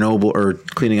Chernobyl or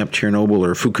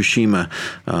Fukushima,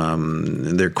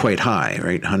 they're quite high,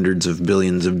 right? Hundreds of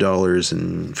billions of dollars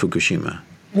in Fukushima.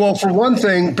 Well, for one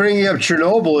thing, bringing up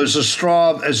Chernobyl is a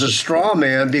straw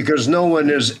man, because no one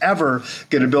is ever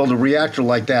going to build a reactor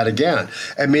like that again.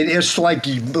 I mean, it's like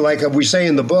we say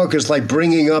in the book, it's like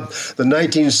bringing up the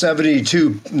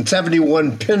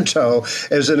 1971 Pinto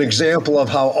as an example of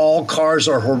how all cars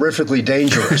are horrifically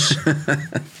dangerous.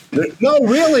 No,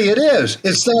 really, it is.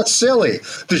 It's that silly.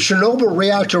 The Chernobyl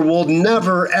reactor will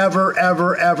never, ever,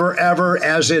 ever, ever, ever,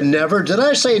 as in never, did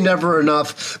I say never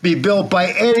enough, be built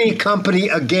by any company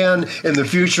again in the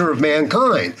future of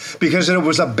mankind, because it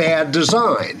was a bad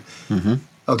design. Mm-hmm.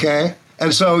 Okay?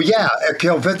 And so, yeah, it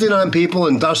killed 59 people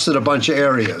and dusted a bunch of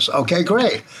areas. Okay,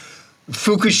 great.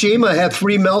 Fukushima had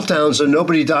 3 meltdowns and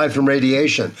nobody died from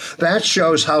radiation. That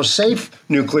shows how safe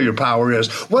nuclear power is.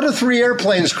 What if 3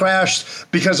 airplanes crashed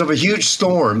because of a huge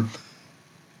storm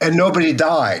and nobody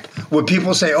died? Would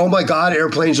people say, oh my God,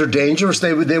 airplanes are dangerous?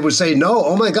 They would say, no,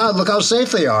 oh my God, look how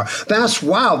safe they are.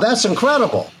 That's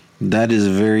incredible. That is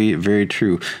very, very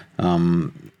true.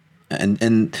 But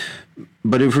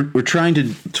if we're trying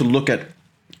to look at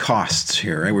costs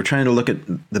here, right? We're trying to look at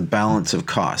the balance of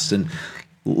costs, and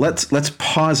let's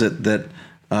posit that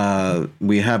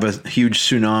we have a huge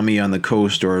tsunami on the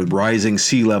coast, or rising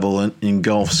sea level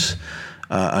engulfs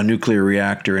a nuclear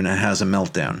reactor and it has a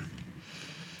meltdown.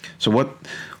 So what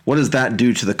does that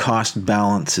do to the cost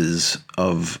balances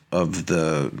of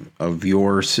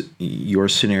your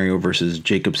scenario versus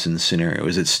Jacobson's scenario?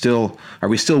 Are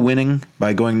we still winning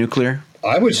by going nuclear?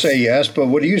 I would say yes, but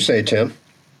what do you say, Tim?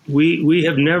 We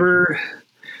have never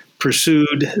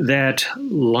pursued that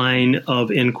line of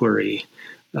inquiry.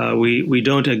 we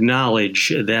don't acknowledge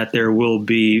that there will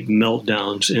be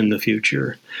meltdowns in the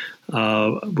future.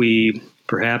 We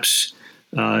perhaps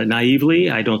naively,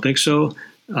 I don't think so,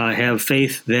 have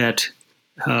faith that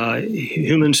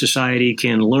human society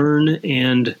can learn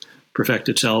and perfect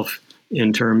itself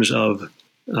in terms of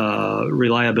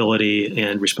reliability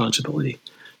and responsibility.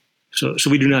 So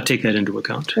we do not take that into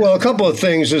account. Well, a couple of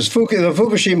things is the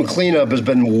Fukushima cleanup has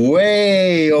been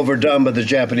way overdone by the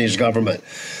Japanese government.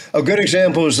 A good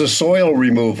example is the soil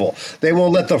removal. They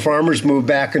won't let the farmers move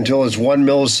back until it's 1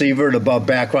 millisievert above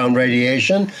background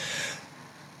radiation.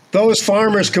 Those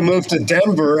farmers can move to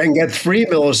Denver and get 3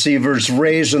 millisieverts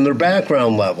raised in their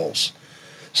background levels.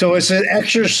 So it's an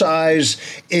exercise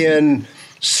in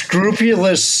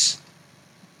scrupulous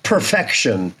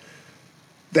perfection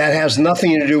that has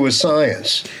nothing to do with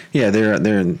science. Yeah,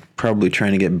 they're probably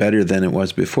trying to get better than it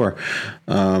was before.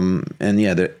 And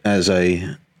yeah, as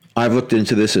I've looked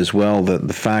into this as well,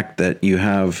 the fact that you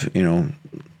have,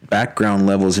 background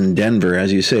levels in Denver,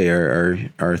 as you say, are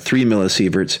 3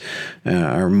 millisieverts,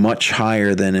 are much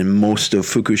higher than in most of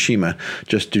Fukushima,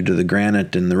 just due to the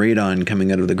granite and the radon coming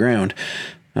out of the ground,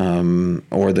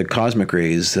 or the cosmic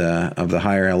rays of the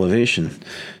higher elevation.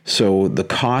 So the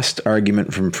cost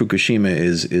argument from Fukushima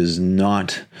is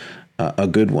not a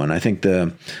good one. I think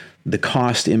the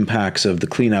cost impacts of the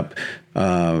cleanup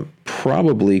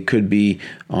probably could be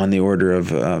on the order of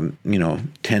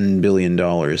 $10 billion.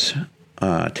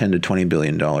 $10 to $20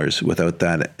 billion without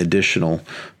that additional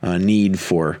need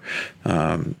for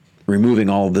removing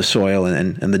all of the soil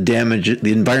and the damage,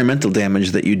 the environmental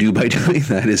damage that you do by doing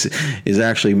that is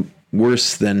actually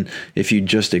worse than if you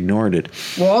just ignored it.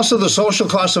 Well, also the social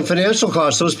costs and financial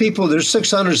costs. Those people, there's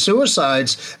 600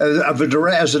 suicides as a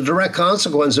direct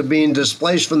consequence of being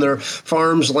displaced from their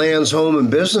farms, lands, home, and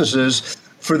businesses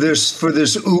for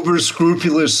this uber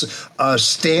scrupulous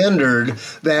standard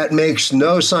that makes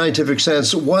no scientific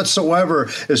sense whatsoever.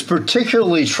 Is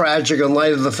particularly tragic in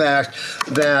light of the fact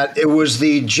that it was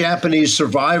the Japanese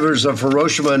survivors of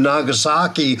Hiroshima and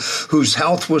Nagasaki whose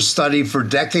health was studied for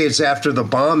decades after the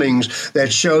bombings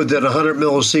that showed that 100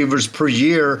 millisieverts per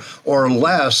year or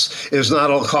less is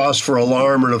not a cause for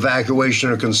alarm or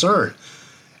evacuation or concern.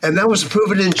 And that was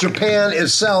proven in Japan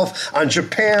itself, on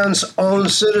Japan's own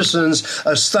citizens,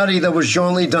 a study that was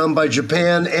jointly done by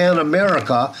Japan and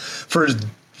America for,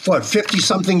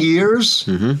 50-something years?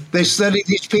 Mm-hmm. They studied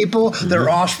these people. Mm-hmm. Their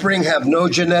offspring have no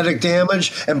genetic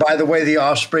damage. And by the way, the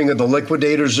offspring of the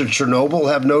liquidators of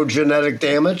Chernobyl have no genetic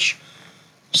damage.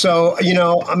 So,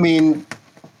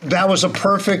 that was a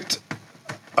perfect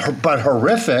but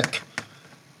horrific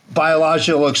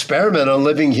biological experiment on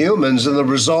living humans, and the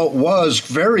result was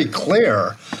very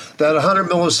clear that 100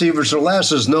 millisieverts or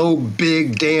less is no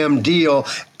big damn deal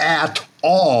at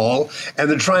all, and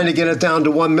they're trying to get it down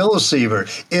to 1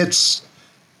 millisievert. It's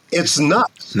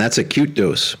nuts. And that's acute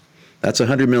dose. That's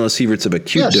 100 millisieverts of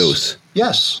acute dose.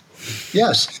 Yes.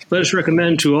 Let us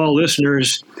recommend to all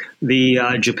listeners the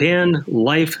Japan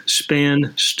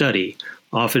Lifespan Study,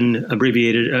 often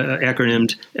abbreviated,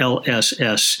 acronymed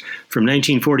LSS, from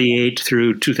 1948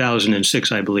 through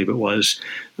 2006, I believe it was.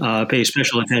 Pay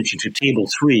special attention to Table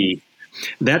 3.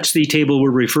 That's the table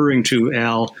we're referring to,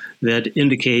 Al, that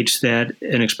indicates that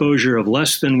an exposure of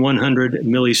less than 100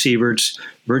 millisieverts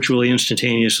virtually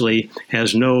instantaneously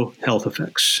has no health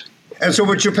effects. And so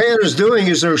what Japan is doing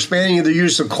is they're expanding the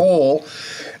use of coal.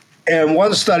 And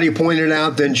one study pointed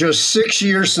out that in just 6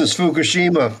 years since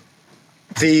Fukushima,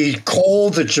 the coal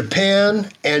that Japan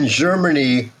and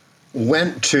Germany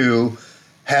went to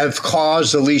have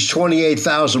caused at least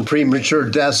 28,000 premature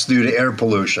deaths due to air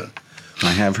pollution. I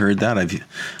have heard that.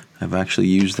 I've actually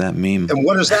used that meme. And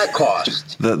what does that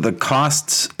cost? The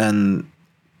costs and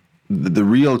the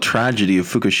real tragedy of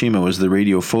Fukushima was the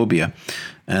radiophobia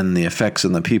and the effects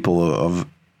on the people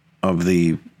of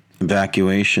the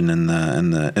evacuation and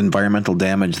the environmental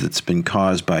damage that's been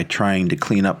caused by trying to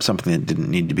clean up something that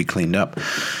didn't need to be cleaned up.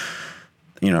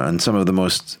 And some of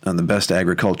the best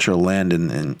agricultural land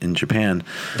in Japan.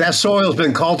 That soil's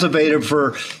been cultivated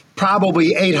for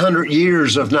probably 800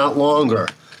 years, if not longer.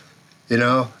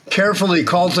 Carefully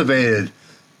cultivated,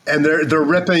 and they're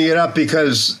ripping it up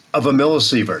because of a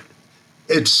millisievert.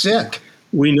 It's sick.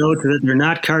 We note that they're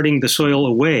not carting the soil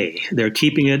away. They're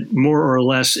keeping it more or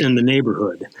less in the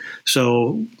neighborhood.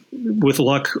 So with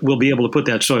luck, we'll be able to put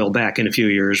that soil back in a few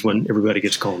years when everybody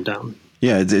gets calmed down.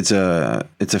 Yeah, it's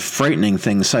a frightening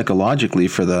thing psychologically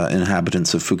for the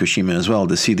inhabitants of Fukushima as well,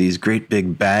 to see these great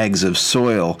big bags of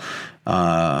soil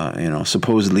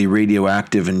supposedly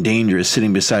radioactive and dangerous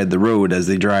sitting beside the road as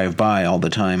they drive by all the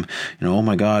time. Oh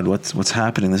my God, what's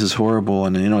happening? This is horrible.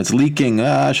 And, it's leaking.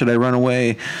 Should I run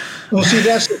away? Well, see,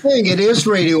 that's the thing. It is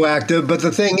radioactive, but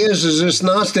the thing is it's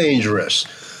not dangerous.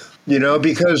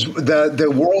 Because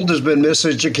the world has been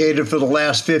miseducated for the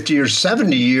last 50 or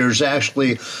 70 years,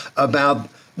 actually, about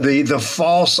the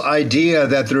false idea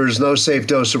that there is no safe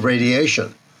dose of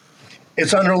radiation.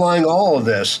 It's underlying all of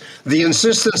this. The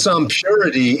insistence on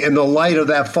purity in the light of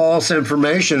that false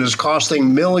information is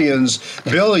costing millions,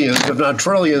 billions, if not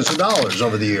trillions of dollars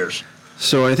over the years.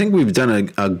 So I think we've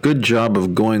done a good job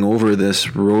of going over this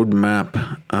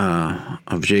roadmap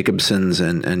of Jacobson's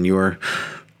and your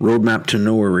roadmap to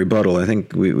nowhere rebuttal. I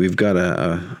think we've done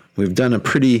a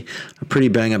pretty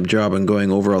bang up job on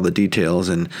going over all the details,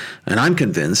 and I'm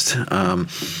convinced.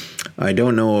 I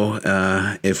don't know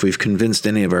if we've convinced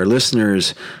any of our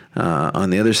listeners on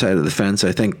the other side of the fence.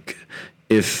 I think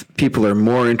if people are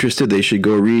more interested, they should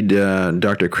go read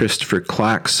Dr. Christopher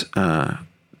Clack's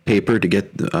paper to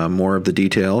get more of the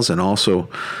details, and also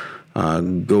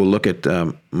go look at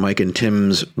Mike and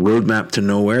Tim's Roadmap to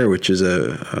Nowhere, which is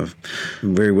a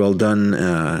very well done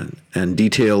and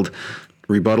detailed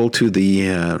rebuttal to the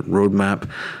roadmap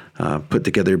put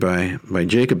together by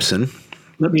Jacobson.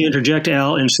 Let me interject,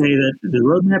 Al, and say that the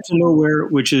Roadmap to Nowhere,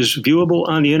 which is viewable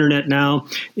on the internet now,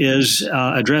 is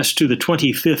addressed to the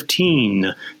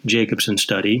 2015 Jacobson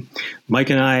study.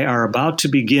 Mike and I are about to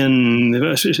begin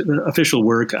official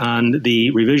work on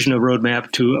the revision of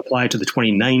Roadmap to apply to the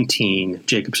 2019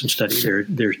 Jacobson study.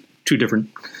 They're two different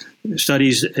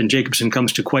studies, and Jacobson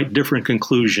comes to quite different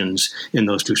conclusions in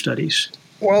those two studies.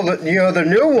 Well, the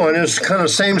new one is kind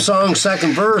of same song,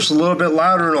 second verse, a little bit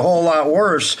louder and a whole lot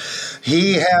worse.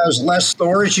 He has less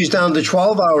storage. He's down to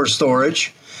 12-hour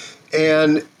storage.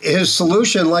 And his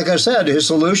solution, like I said, is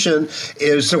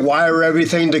to wire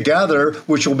everything together,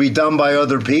 which will be done by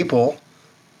other people.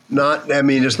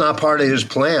 It's not part of his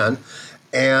plan.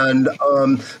 And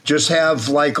just have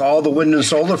like all the wind and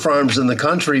solar farms in the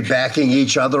country backing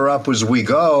each other up as we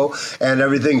go, and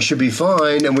everything should be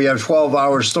fine. And we have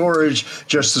 12-hour storage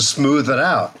just to smooth it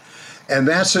out. And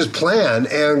that's his plan.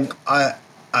 And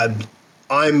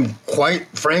I'm quite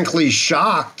frankly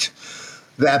shocked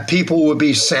that people would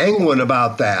be sanguine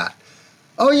about that.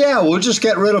 Oh, yeah, we'll just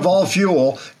get rid of all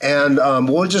fuel, and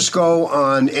we'll just go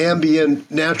on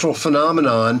ambient natural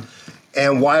phenomenon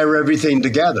and wire everything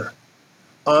together.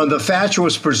 On the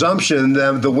fatuous presumption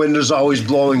that the wind is always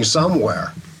blowing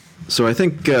somewhere. So I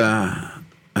think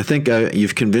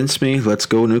you've convinced me. Let's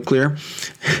go nuclear.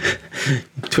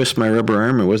 Twist my rubber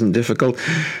arm. It wasn't difficult.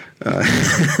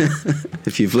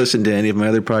 If you've listened to any of my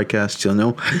other podcasts, you'll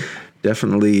know.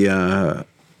 Definitely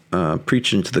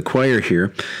preaching to the choir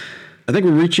here. I think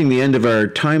we're reaching the end of our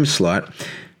time slot.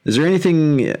 Is there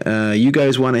anything you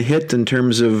guys want to hit in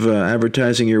terms of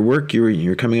advertising your work?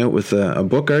 You're coming out with a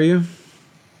book, are you?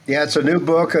 Yeah, it's a new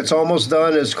book. It's almost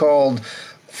done. It's called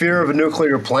Fear of a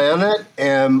Nuclear Planet.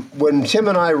 And when Tim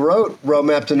and I wrote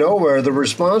Roadmap to Nowhere, the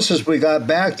responses we got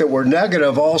back that were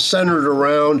negative all centered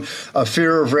around a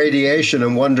fear of radiation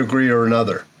in one degree or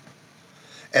another.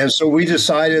 And so we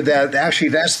decided that actually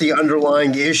that's the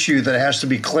underlying issue that has to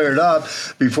be cleared up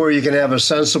before you can have a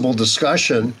sensible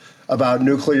discussion about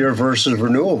nuclear versus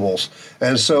renewables.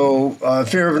 And so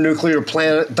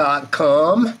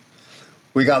fearofanuclearplanet.com.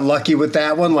 We got lucky with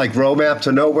that one, like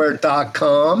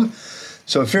roadmaptonowhere.com.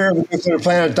 So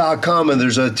fearofanuclearplanet.com, and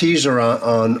there's a teaser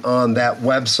on that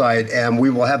website, and we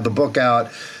will have the book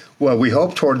out, well, we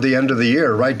hope toward the end of the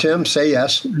year. Right, Tim? Say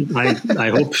yes. I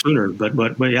hope sooner, but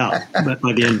yeah, by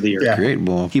the end of the year. Yeah. Great.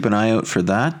 Well, keep an eye out for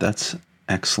that. That's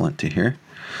excellent to hear.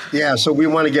 Yeah, so we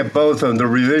want to get both of them, the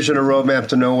revision of Roadmap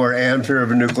to Nowhere and Fear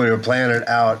of a Nuclear Planet,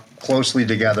 out closely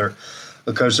together,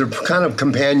 because they're kind of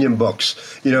companion books.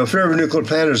 Fear of a Nuclear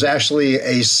Planet is actually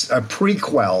a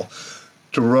prequel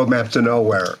to Roadmap to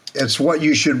Nowhere. It's what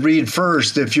you should read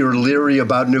first if you're leery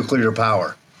about nuclear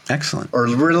power. Excellent. Or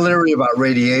leery about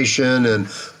radiation and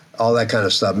all that kind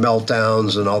of stuff,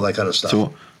 meltdowns and all that kind of stuff.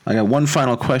 So I got one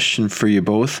final question for you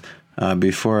both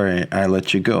before I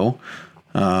let you go.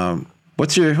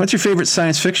 What's your favorite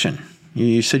science fiction?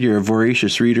 You said you're a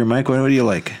voracious reader, Mike. What do you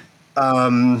like?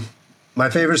 My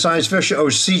favorite science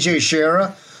fiction, C.J.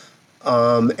 Shera,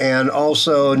 and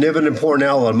also Niven and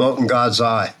Pornell on Mote in God's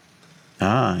Eye.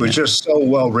 Which is so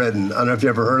well written. I don't know if you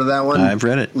ever heard of that one. I've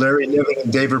read it. Larry Niven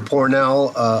and David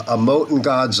Pornell, A Mote in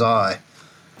God's Eye.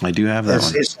 I do have that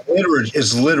one.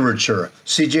 It's literature.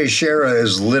 C.J. Shera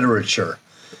is literature.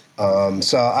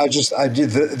 So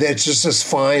it's just as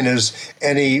fine as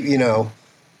any,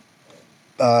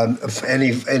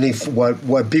 any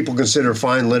what people consider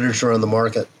fine literature on the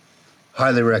market.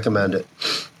 Highly recommend it.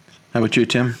 How about you,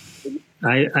 Tim?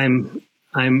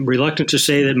 I'm reluctant to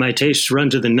say that my tastes run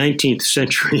to the 19th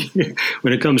century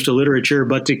when it comes to literature,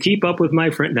 but to keep up with my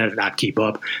friends, not keep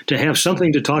up, to have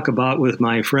something to talk about with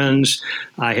my friends,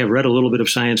 I have read a little bit of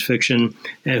science fiction.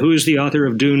 Who is the author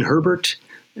of Dune? Herbert?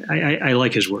 I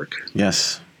like his work.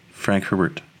 Yes, Frank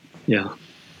Herbert. Yeah.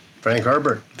 Frank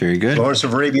Herbert. Very good. Lawrence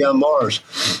of Arabia on Mars.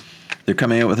 They're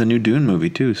coming out with a new Dune movie,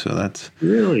 too, so that's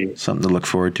really something to look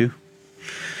forward to.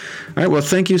 All right, well,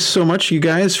 thank you so much, you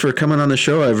guys, for coming on the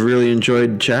show. I've really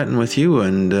enjoyed chatting with you,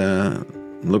 and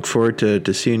look forward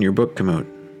to seeing your book come out.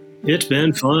 It's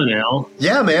been fun, Al.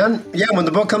 Yeah, man. Yeah, when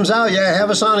the book comes out, have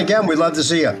us on again. We'd love to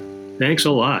see you. Thanks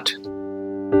a lot.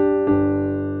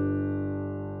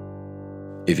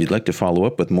 If you'd like to follow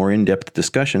up with more in-depth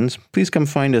discussions, please come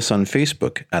find us on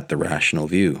Facebook at The Rational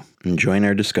View and join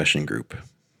our discussion group.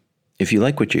 If you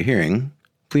like what you're hearing,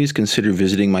 please consider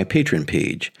visiting my Patreon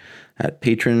page at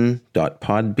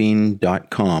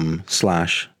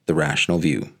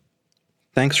patron.podbean.com/therationalview.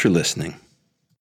 Thanks for listening.